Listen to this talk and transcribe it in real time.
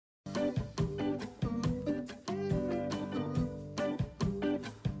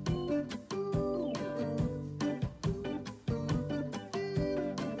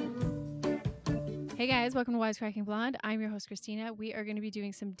Hey guys, welcome to Wisecracking Blonde. I'm your host, Christina. We are going to be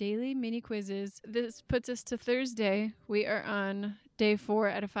doing some daily mini quizzes. This puts us to Thursday. We are on day 4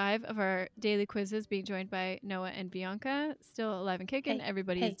 out of 5 of our daily quizzes, being joined by Noah and Bianca. Still alive and kicking. Hey,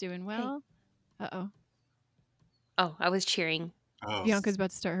 Everybody is doing well. Uh-oh. Oh, I was cheering. Oh, Bianca's about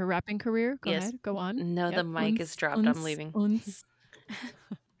to start her rapping career. Go Yes. ahead. Go on. No, the mic is dropped. I'm leaving.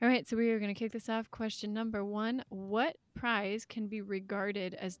 All right, so we are going to kick this off. Question number 1. What prize can be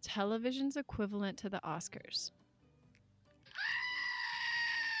regarded as television's equivalent to the Oscars?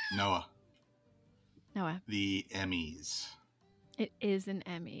 Noah, Noah. the Emmys. It is an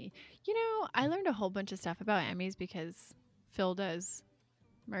Emmy. You know, I learned a whole bunch of stuff about Emmys because Phil does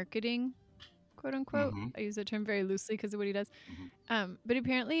marketing, quote unquote. Mhm. I use the term very loosely because of what he does. Mhm. But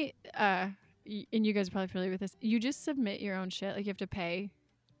apparently, and you guys are probably familiar with this, you just submit your own shit. Like you have to pay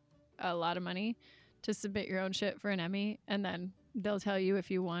a lot of money to submit your own shit for an Emmy, and then they'll tell you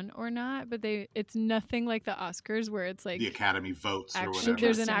if you won or not. But it's nothing like the Oscars where it's like The Academy votes or actually whatever.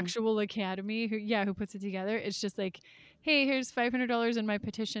 there's an Interesting. actual academy who puts it together. It's just like, hey, here's $500 in my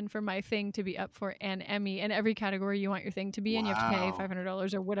petition for my thing to be up for an Emmy, and every category you want your thing to be in, you have to pay Wow.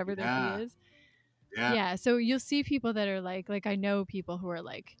 $500 or whatever their Yeah. fee is. Yeah. So you'll see people that are like I know people who are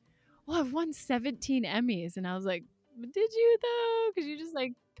like, well, I've won 17 Emmys, and I was like, did you though? Because you just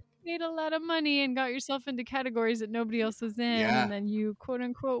like made a lot of money and got yourself into categories that nobody else was in, Yeah. and then you quote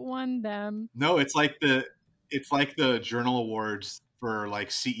unquote won them. No, it's like the Journal Awards for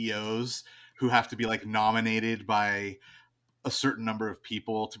like CEOs who have to be like nominated by a certain number of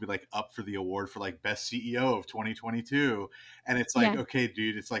people to be like up for the award for like best CEO of 2022. And it's like, Yeah. okay,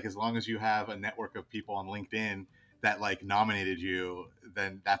 dude, it's like as long as you have a network of people on LinkedIn that like nominated you,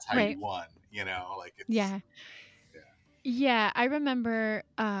 then that's how Right. you won, you know? Like it's Yeah, I remember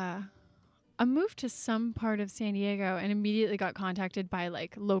I moved to some part of San Diego and immediately got contacted by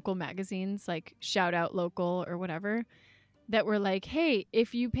like local magazines, like Shout Out Local or whatever, that were like, hey,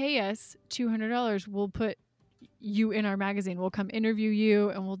 if you pay us $200, we'll put you in our magazine. We'll come interview you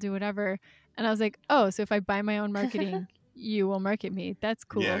and we'll do whatever. And I was like, oh, so if I buy my own marketing, you will market me. That's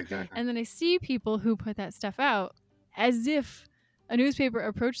cool. Yeah, exactly. And then I see people who put that stuff out as if a newspaper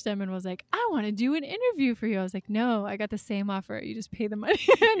approached them and was like, I want to do an interview for you. I was like, no, I got the same offer. You just pay the money.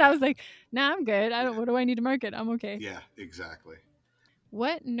 And I was like, nah, I'm good. What do I need to market? I'm okay. Yeah, exactly.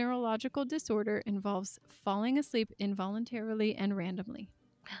 What neurological disorder involves falling asleep involuntarily and randomly?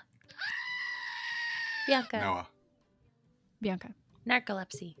 Bianca. Noah. Bianca.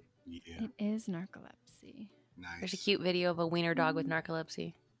 Narcolepsy. Yeah. It is narcolepsy. Nice. There's a cute video of a wiener dog with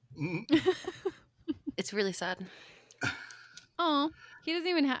narcolepsy. It's really sad. Oh, he doesn't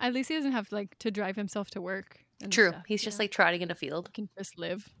even have, at least he doesn't have like to drive himself to work. And True. stuff, He's just like trotting in a field, he can just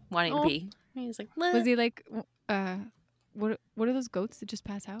live. wanting Oh. to pee. He's like, Was he like, what are those goats that just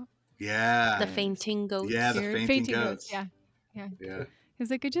pass out? Yeah. the fainting goats. Yeah, the Scary- fainting goats. Yeah. Yeah.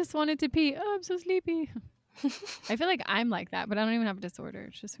 He's like, I just wanted to pee. Oh, I'm so sleepy. I feel like I'm like that, but I don't even have a disorder.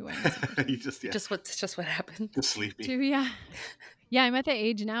 It's just who I am. You just Just what happened. just sleepy. Too, yeah. Yeah, I'm at the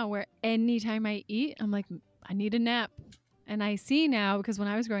age now where anytime I eat, I'm like, I need a nap. And I see now, because when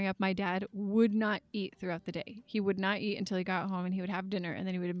I was growing up, my dad would not eat throughout the day. He would not eat until he got home, and he would have dinner, and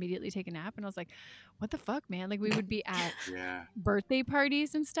then he would immediately take a nap. And I was like, what the fuck, man? Like, we would be at Yeah. birthday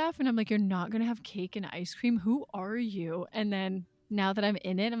parties and stuff, and I'm like, you're not going to have cake and ice cream? Who are you? And then now that I'm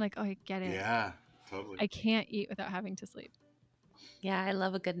in it, I'm like, oh, I get it. Yeah, totally. I can't eat without having to sleep. Yeah, I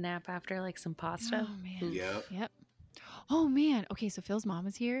love a good nap after like some pasta. Oh, man. Yep. Oh, man. Okay, so Phil's mom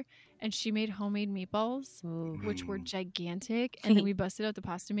was here, and she made homemade meatballs, Ooh. which were Mm. gigantic. And then we busted out the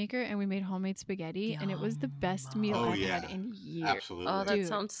pasta maker, and we made homemade spaghetti, and it was the best meal Oh, I've yeah. had in years. Absolutely. Oh, that Dude.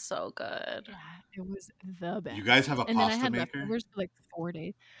 sounds so good. Yeah, it was the best. You guys have a And then I pasta had maker? leftovers for like 4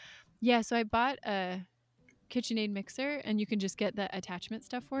 days. Yeah, so I bought a KitchenAid mixer, and you can just get the attachment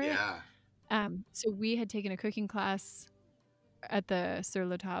stuff for it. Yeah. So we had taken a cooking class at the Sur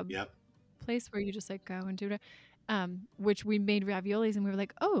La Table Yep. place where you just like go and do it, which we made raviolis, and we were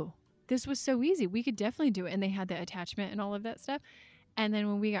like, oh, this was so easy. We could definitely do it. And they had the attachment and all of that stuff. And then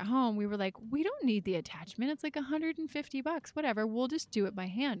when we got home, we were like, we don't need the attachment. It's like $150, whatever. We'll just do it by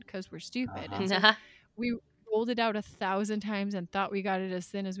hand because we're stupid. Uh-huh. And so we rolled it out 1,000 times and thought we got it as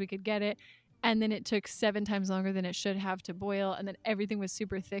thin as we could get it. And then it took 7 times longer than it should have to boil. And then everything was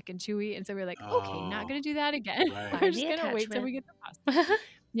super thick and chewy. And so we were like, okay, not Oh, going to do that again. right. We're Buy just the going to wait till attachment. we get the pasta.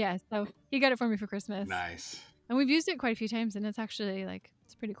 Yeah, so he got it for me for Christmas. Nice. And we've used it quite a few times, and it's actually like,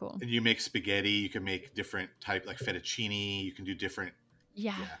 it's pretty cool. And you make spaghetti. You can make different type, like fettuccine. You can do different.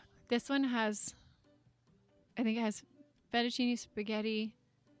 Yeah. Yeah. This one has, I think it has fettuccine spaghetti,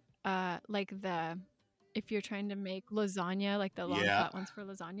 like the if you're trying to make lasagna, like the long Yeah. flat ones for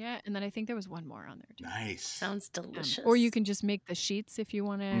lasagna. And then I think there was one more on there too. Nice. Sounds delicious. Or you can just make the sheets if you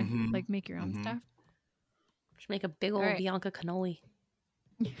want to Mhm, like make your own mhm. stuff. just make a big old Alright. Bianca cannoli.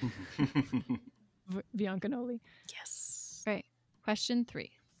 Biancanoli. Yes. All right. Question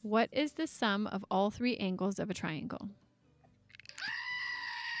 3. What is the sum of all 3 angles of a triangle?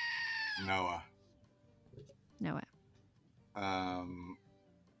 Noah. Noah.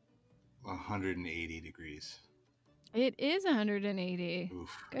 180 degrees. It is 180.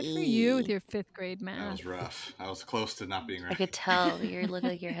 Oof. Good for you with Eee. your 5th grade That math. was rough. I was close to not being I right. could tell you looked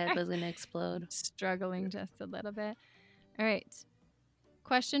like your head was gonna explode. Struggling just a little bit. All right.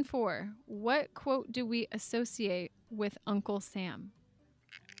 Question 4. What quote do we associate with Uncle Sam?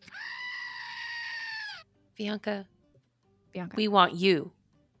 Bianca, Bianca. we want you.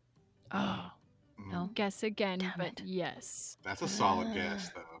 Oh, Mm, No. guess again, Damn but it. yes. That's a solid guess,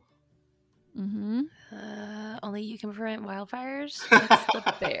 though. Mm-hmm. Only you can prevent wildfires. That's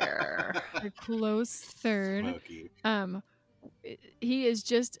the bear. A close third. Smokey. He is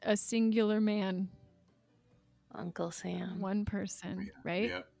just a singular man, Uncle Sam. one person, Yeah. right?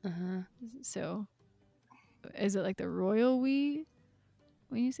 Yep. Uh-huh. So, is it like the royal we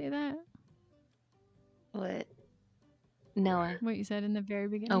when you say that? What? Noah. What you said in the very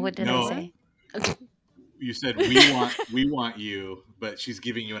beginning? Oh, what did No. I say? You said we want you, but she's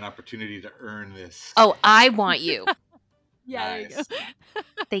giving you an opportunity to earn this. Oh, I want you. Yeah, Nice. there you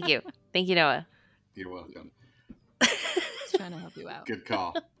go. Thank you. Thank you, Noah. You're welcome. Just trying to help you out. Good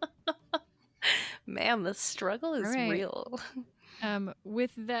call. Man, the struggle is All right. real.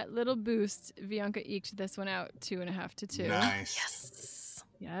 With that little boost, Bianca eked this one out 2.5 to 2. Nice. Yes.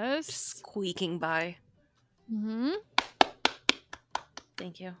 Yes. Squeaking by. Mm-hmm.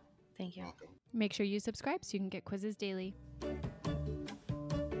 Thank you. Thank you. Welcome. Make sure you subscribe so you can get quizzes daily.